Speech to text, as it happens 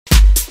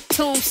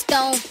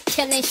Tombstone,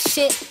 killing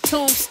shit.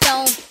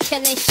 Tombstone,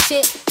 killing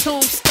shit.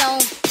 Tombstone,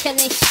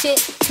 killing shit.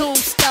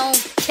 Tombstone,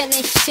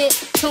 killing shit.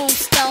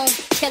 Tombstone,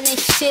 killing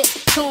shit.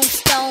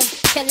 Tombstone,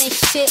 killing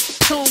shit.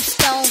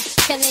 Tombstone,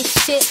 killing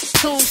shit.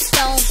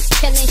 Tombstone,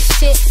 killing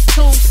shit.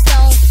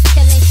 Tombstone,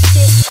 killing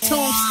shit.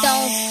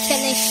 Tombstone,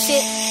 killing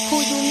shit. Who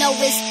you know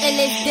is ill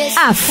as this?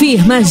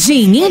 Afirma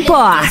Gyn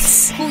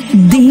Imports.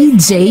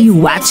 DJ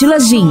Watila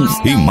Gyn.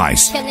 E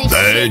mais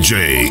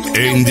DJ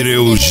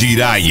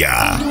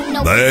Jiraya.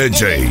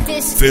 DJ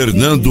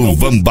Fernando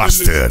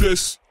Baster.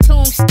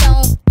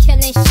 Tombstone,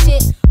 killing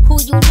shit.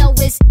 Who you know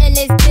is ill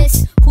as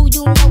this? Who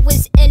you know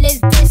is ill as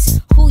this?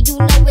 Who you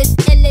know is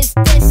ill as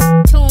this?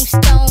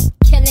 Tombstone,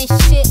 killing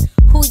shit.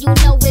 Who you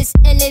know is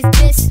ill as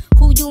this?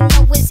 Who you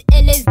know is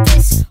ill as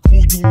this? Who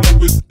you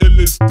know is ill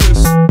as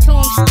this?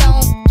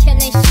 Tombstone,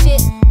 killing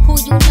shit. Who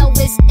you know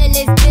is ill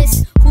as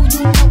this? Who you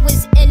know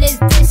is ill as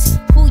this?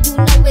 Who you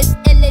know is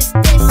ill as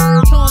this?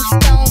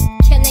 Tombstone,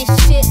 killing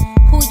shit.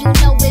 Who you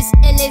know is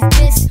ill as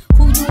this?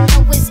 Who you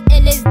know is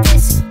ill as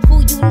this? Who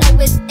you know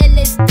is ill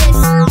as this?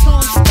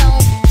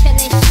 Tombstone,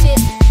 killing shit.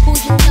 Who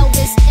you know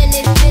is ill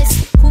as this?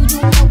 Who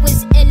you know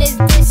is ill as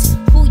this?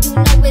 Who you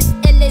know is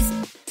ill as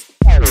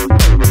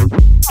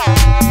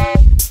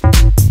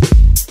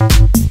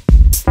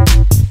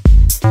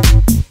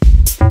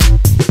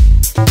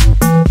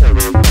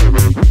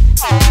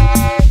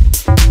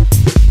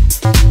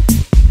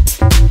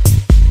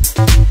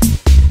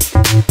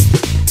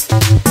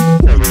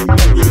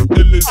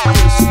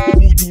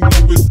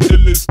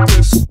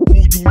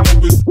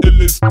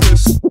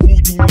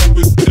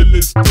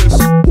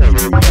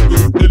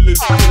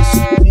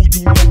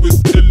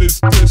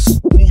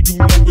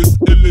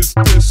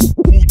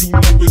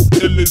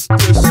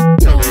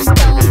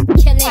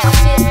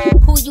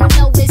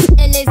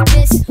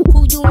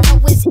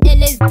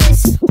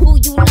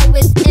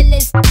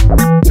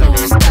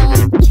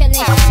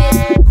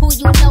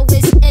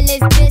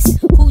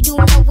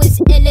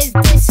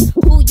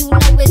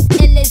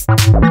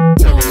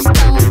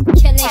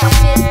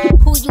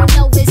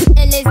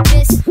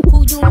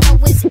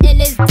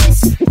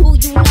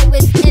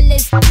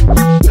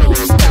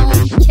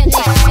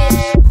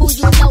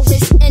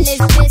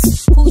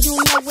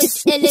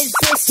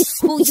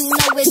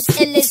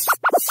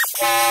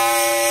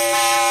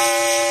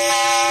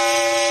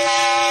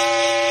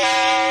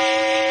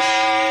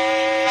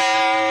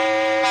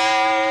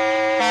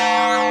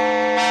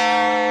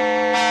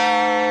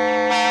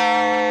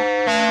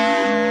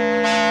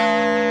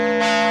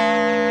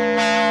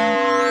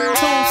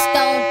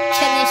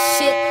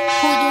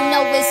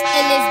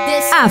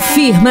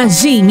Afirma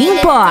Gyn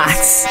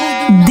Imports.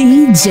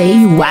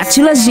 DJ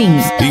Watila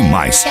Gyn. E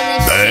mais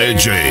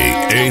DJ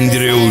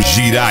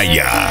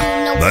Jiraya.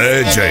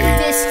 DJ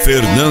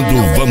Fernando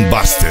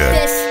Baster.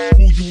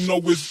 Who you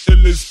know is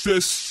ill as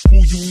this? Who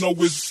you know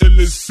is ill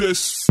as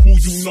this? Who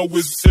you know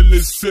is ill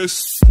as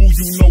this? Who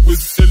you know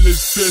is ill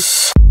as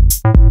this?